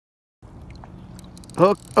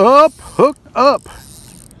Hook up, hook up.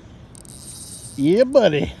 Yeah,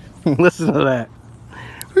 buddy. Listen to that.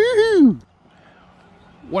 Woohoo!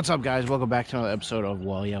 What's up, guys? Welcome back to another episode of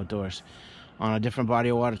Wally Outdoors. On a different body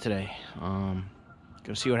of water today.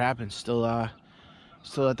 Go see what happens. Still at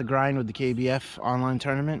the grind with the KBF online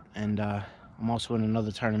tournament, and I'm also in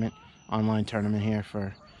another tournament, online tournament here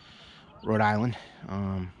for Rhode Island.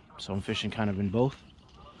 So I'm fishing kind of in both.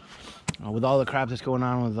 With all the crap that's going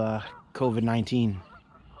on with COVID-19,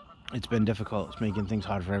 it's been difficult. It's making things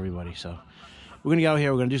hard for everybody. So we're gonna get out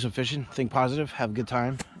here. We're gonna do some fishing, think positive, have a good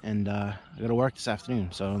time, and I gotta work this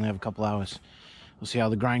afternoon, so I only have a couple hours. We'll see how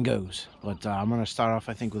the grind goes. But I'm gonna start off,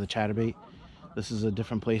 I think, with a chatterbait. This is a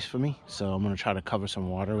different place for me, so I'm gonna try to cover some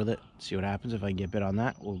water with it, see what happens. If I get bit on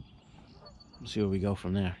that, we'll see where we go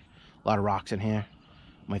from there. A lot of rocks in here.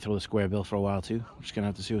 Might throw the square bill for a while too. We're just gonna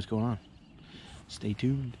have to see what's going on. Stay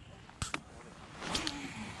tuned.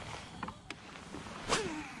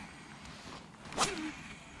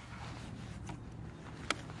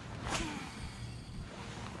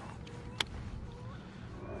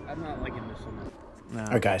 I'm not liking this so much. No.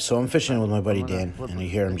 Alright, guys, so I'm fishing with my buddy Dan, and you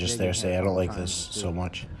hear him just there say, I don't like this so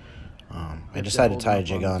much. I decided to tie a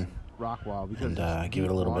jig on and give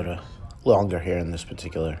it a little bit of longer here in this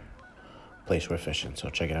particular place we're fishing, so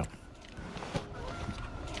check it out.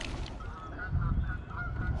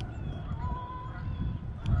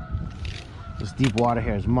 This deep water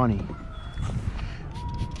here is money.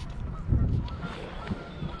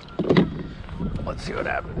 Let's see what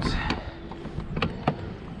happens.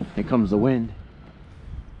 Here comes the wind.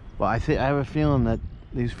 Well, I have a feeling that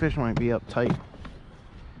these fish might be up tight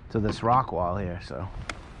to this rock wall here, so.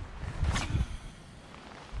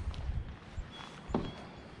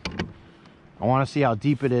 I want to see how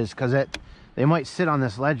deep it is, because they might sit on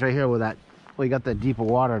this ledge right here with that, well, you got that deeper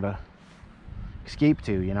water to escape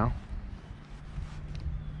to, you know?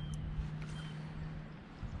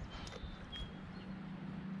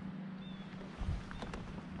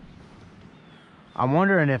 I'm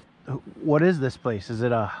wondering what is this place? Is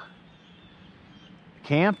it a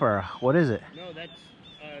camp or what is it? No, that's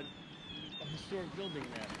a historic building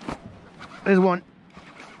there. There's one.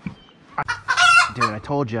 Dude, I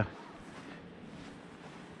told you.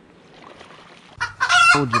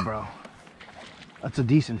 Told you, bro. That's a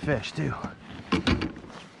decent fish, too.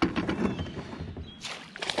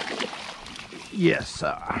 Yes,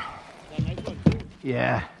 sir. Is that a nice one, too?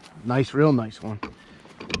 Yeah, nice, real nice one.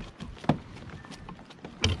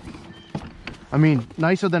 I mean,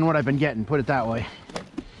 nicer than what I've been getting, put it that way.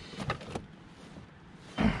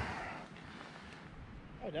 Oh,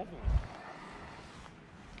 definitely.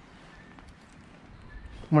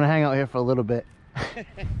 I'm gonna hang out here for a little bit.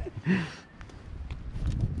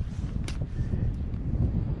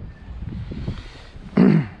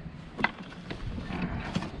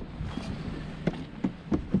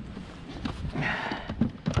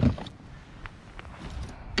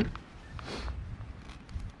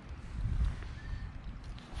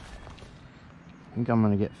 I think I'm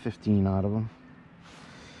gonna get 15 out of them.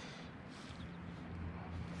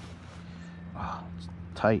 Oh, it's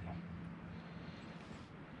tight.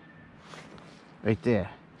 Right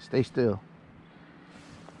there. Stay still.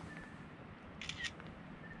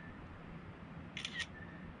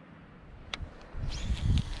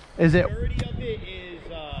 Is it? Majority of it is,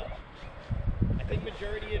 I think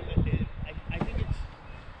majority of it is, I think it's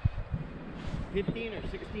 15 or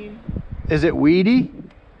 16. Is it weedy?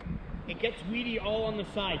 It gets weedy all on the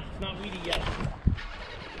sides. It's not weedy yet.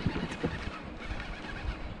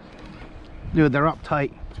 Dude, they're up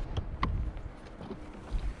tight.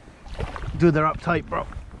 Dude, they're up tight, bro.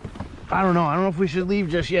 I don't know. I don't know if we should leave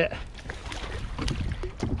just yet.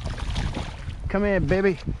 Come here,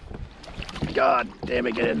 baby. God damn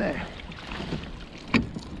it, get in there.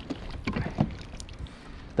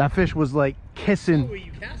 That fish was like kissing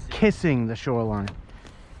the shoreline.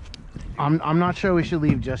 I'm not sure we should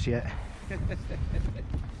leave just yet.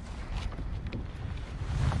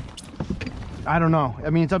 I don't know. I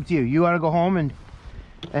mean, it's up to you. You gotta go home and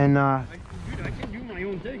Dude, I can do my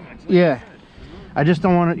own thing. Like yeah. I just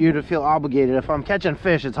don't want you to feel obligated. If I'm catching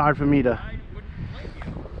fish, it's hard for me to. I wouldn't like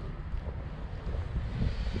you.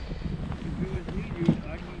 If it was me, dude,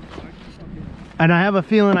 I'd be something. And I have a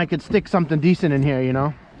feeling I could stick something decent in here, you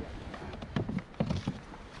know?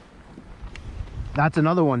 That's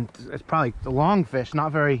another one. It's probably a long fish,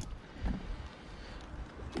 not very.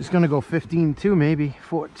 It's gonna go 15 too, maybe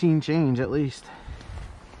 14 change at least.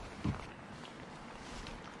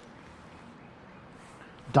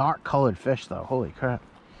 Dark colored fish though, holy crap.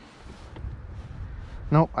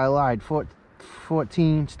 Nope, I lied.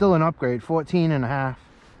 14, still an upgrade, 14 and a half.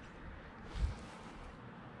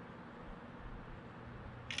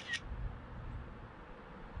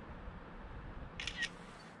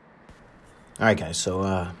 Alright guys, so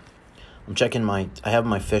I'm checking I have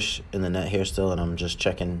my fish in the net here still, and I'm just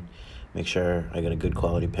checking, make sure I get a good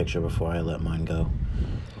quality picture before I let mine go.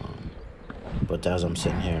 But as I'm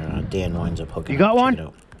sitting here, Dan winds up hooking. You got up. one? Check it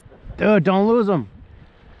out. Dude, don't lose them.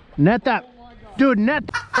 Net that. Dude, net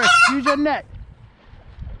that. Use your net.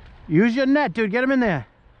 Use your net, dude. Get him in there.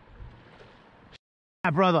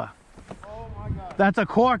 Yeah, brother. Oh my God. That's a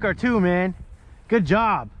corker too, man. Good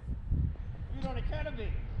job. You know, they can't be.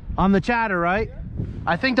 On the chatter, right? Yeah.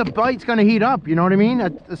 I think the bite's gonna heat up, you know what I mean?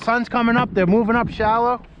 The sun's coming up, they're moving up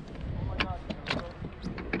shallow.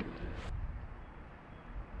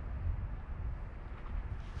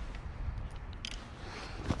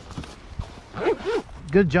 Oh my God.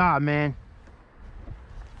 Good job, man.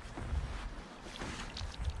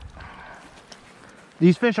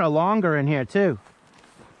 These fish are longer in here too.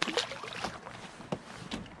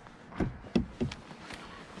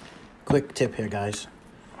 Quick tip here, guys.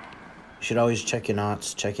 You should always check your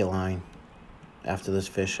knots, check your line. After this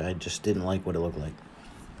fish, I just didn't like what it looked like.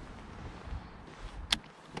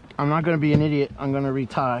 I'm not gonna be an idiot. I'm gonna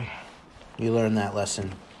retie. You learn that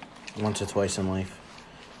lesson once or twice in life,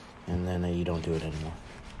 and then you don't do it anymore.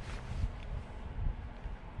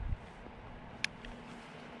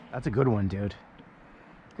 That's a good one, dude.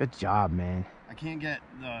 Good job, man. I can't get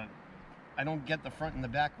I don't get the front and the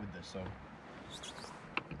back with this, so.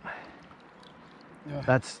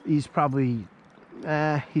 He's probably,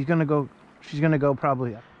 she's gonna go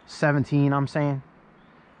probably 17, I'm saying.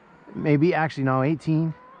 Maybe, actually, no,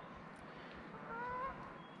 18.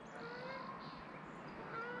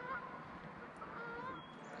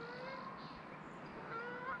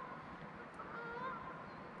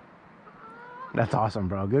 That's awesome,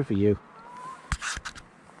 bro. Good for you.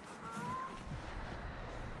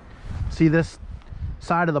 See, this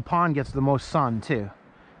side of the pond gets the most sun, too.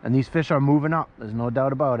 And these fish are moving up. There's no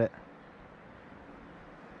doubt about it.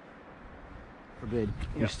 Forbid.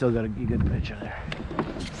 You still got a good picture there.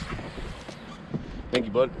 Thank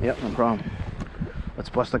you, bud. Yep, no problem. Let's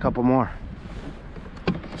bust a couple more.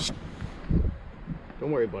 Don't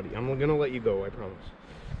worry, buddy. I'm gonna let you go, I promise.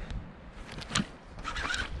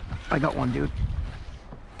 I got one, dude.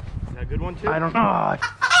 Is that a good one, too? I don't know. I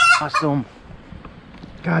lost him.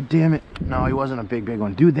 God damn it. No, he wasn't a big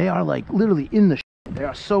one. Dude, they are like literally in the shit. They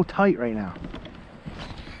are so tight right now.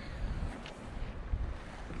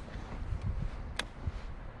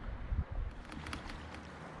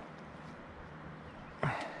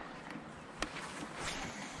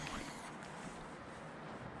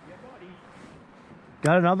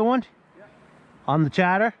 Got another one? Yeah. On the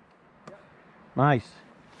chatter? Yeah. Nice.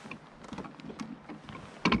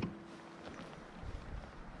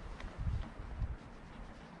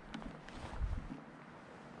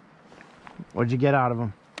 What'd you get out of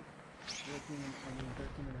them? 13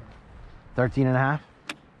 and a half. 13 and a half.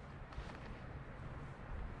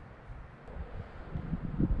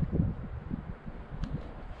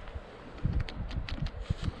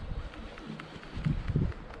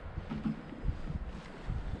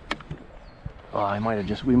 Oh, we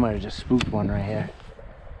might have just spooked one right here.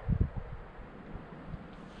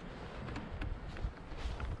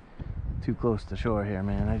 Too close to shore here,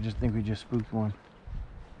 man. I just think we just spooked one.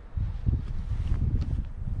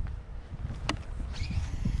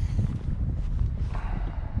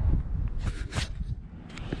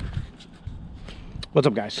 What's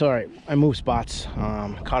up, guys? Sorry, I moved spots.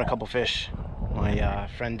 Caught a couple fish. My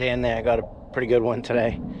friend Dan there got a pretty good one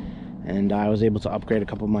today, and I was able to upgrade a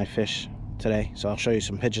couple of my fish today. So I'll show you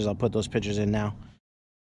some pictures. I'll put those pictures in now.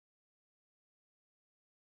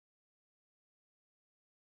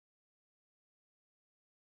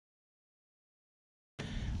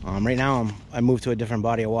 Right now I moved to a different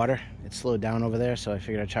body of water. It slowed down over there, so I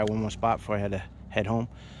figured I'd try one more spot before I had to head home.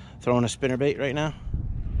 Throwing a spinnerbait right now,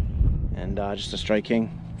 and just a Strike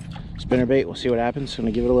King spinnerbait. We'll see what happens. I'm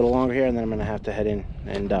gonna give it a little longer here, and then I'm gonna have to head in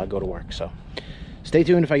and go to work. So stay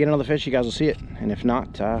tuned. If I get another fish, you guys will see it, and if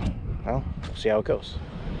not, well, we'll see how it goes.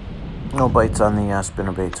 No bites on the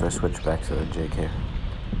spinnerbait, so I switched back to the jig here.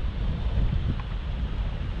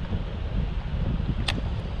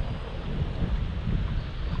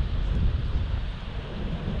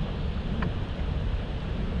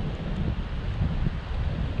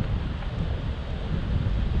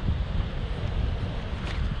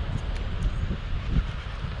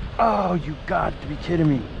 Oh, you got to be kidding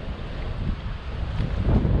me.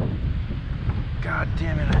 God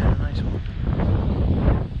damn it, I had a nice one.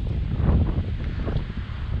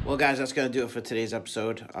 Well, guys, that's going to do it for today's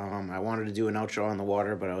episode. I wanted to do an outro on the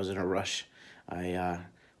water, but I was in a rush. I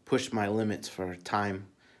pushed my limits for time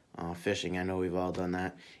fishing. I know we've all done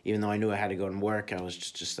that. Even though I knew I had to go and work, I was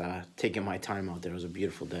just taking my time out there. It was a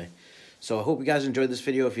beautiful day. So I hope you guys enjoyed this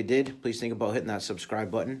video. If you did, please think about hitting that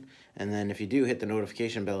subscribe button. And then if you do, hit the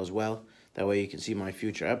notification bell as well. That way you can see my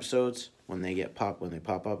future episodes when they pop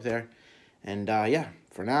up there. And yeah,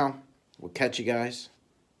 for now, we'll catch you guys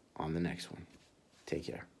on the next one. Take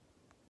care.